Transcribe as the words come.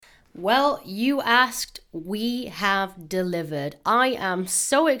Well, you asked, we have delivered. I am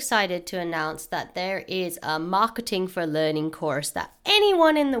so excited to announce that there is a Marketing for Learning course that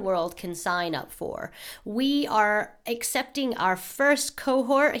anyone in the world can sign up for. We are accepting our first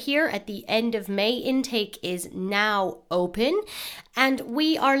cohort here at the end of May. Intake is now open, and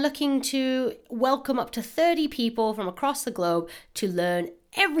we are looking to welcome up to 30 people from across the globe to learn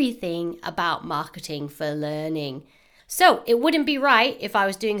everything about marketing for learning. So it wouldn't be right if I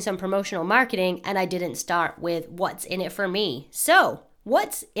was doing some promotional marketing and I didn't start with what's in it for me. So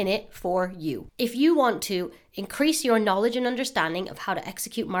what's in it for you? If you want to increase your knowledge and understanding of how to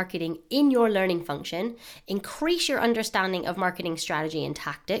execute marketing in your learning function, increase your understanding of marketing strategy and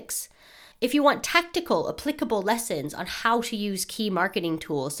tactics, if you want tactical, applicable lessons on how to use key marketing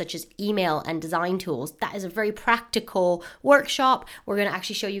tools such as email and design tools, that is a very practical workshop. We're going to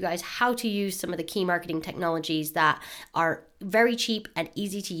actually show you guys how to use some of the key marketing technologies that are very cheap and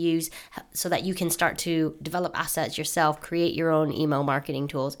easy to use so that you can start to develop assets yourself, create your own email marketing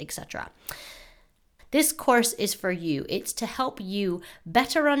tools, etc. This course is for you. It's to help you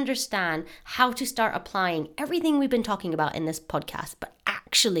better understand how to start applying everything we've been talking about in this podcast, but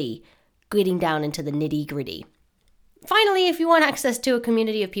actually getting down into the nitty-gritty. Finally, if you want access to a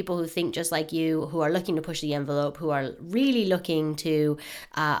community of people who think just like you, who are looking to push the envelope, who are really looking to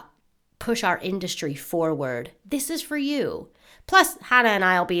push our industry forward, this is for you. Plus, Hannah and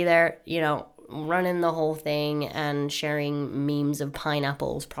I will be there, running the whole thing and sharing memes of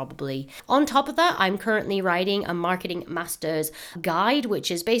pineapples probably. On top of that, I'm currently writing a Marketing Masters guide,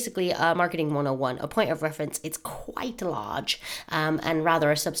 which is basically a Marketing 101, a point of reference. It's quite large and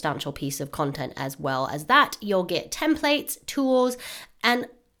rather a substantial piece of content. As well as that, you'll get templates, tools, and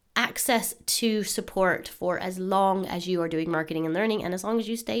access to support for as long as you are doing marketing and learning and as long as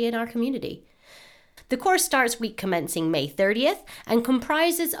you stay in our community. The course starts week commencing May 30th and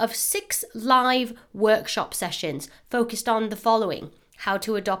comprises of 6 live workshop sessions focused on the following: how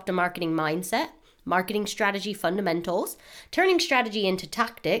to adopt a marketing mindset, marketing strategy fundamentals, turning strategy into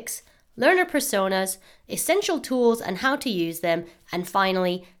tactics, learner personas, essential tools and how to use them, and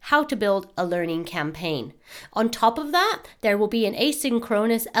finally, how to build a learning campaign. On top of that, there will be an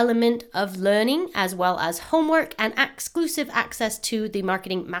asynchronous element of learning as well as homework and exclusive access to the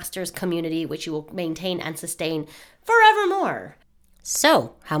Marketing Masters community, which you will maintain and sustain forevermore.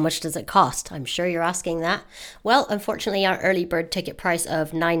 So, how much does it cost? I'm sure you're asking that. Well, unfortunately, our early bird ticket price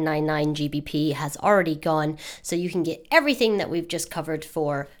of $999 GBP has already gone, so you can get everything that we've just covered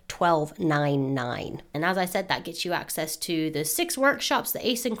for $12.99. And as I said, that gets you access to the 6 workshops, the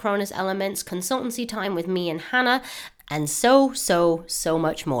asynchronous elements, consultancy time with me and Hannah, and so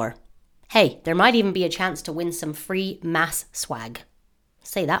much more. Hey, there might even be a chance to win some free mass swag.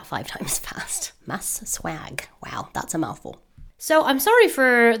 Say that 5 times fast. Mass swag. Wow, that's a mouthful. So I'm sorry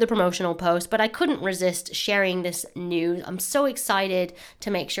for the promotional post, but I couldn't resist sharing this news. I'm so excited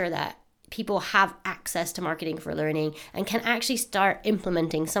to make sure that people have access to Marketing for Learning and can actually start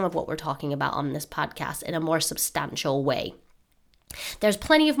implementing some of what we're talking about on this podcast in a more substantial way. There's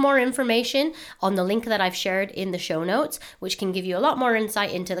plenty of more information on the link that I've shared in the show notes, which can give you a lot more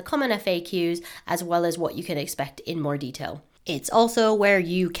insight into the common FAQs as well as what you can expect in more detail. It's also where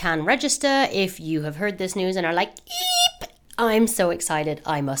you can register if you have heard this news and are like, eep, I'm so excited,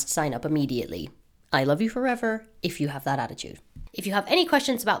 I must sign up immediately. I love you forever if you have that attitude. If you have any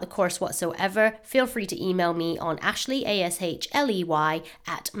questions about the course whatsoever, feel free to email me on Ashley, ASHLEY,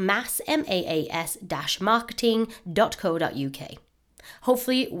 at mass-marketing.co.uk.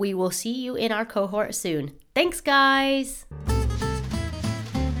 Hopefully, we will see you in our cohort soon. Thanks, guys!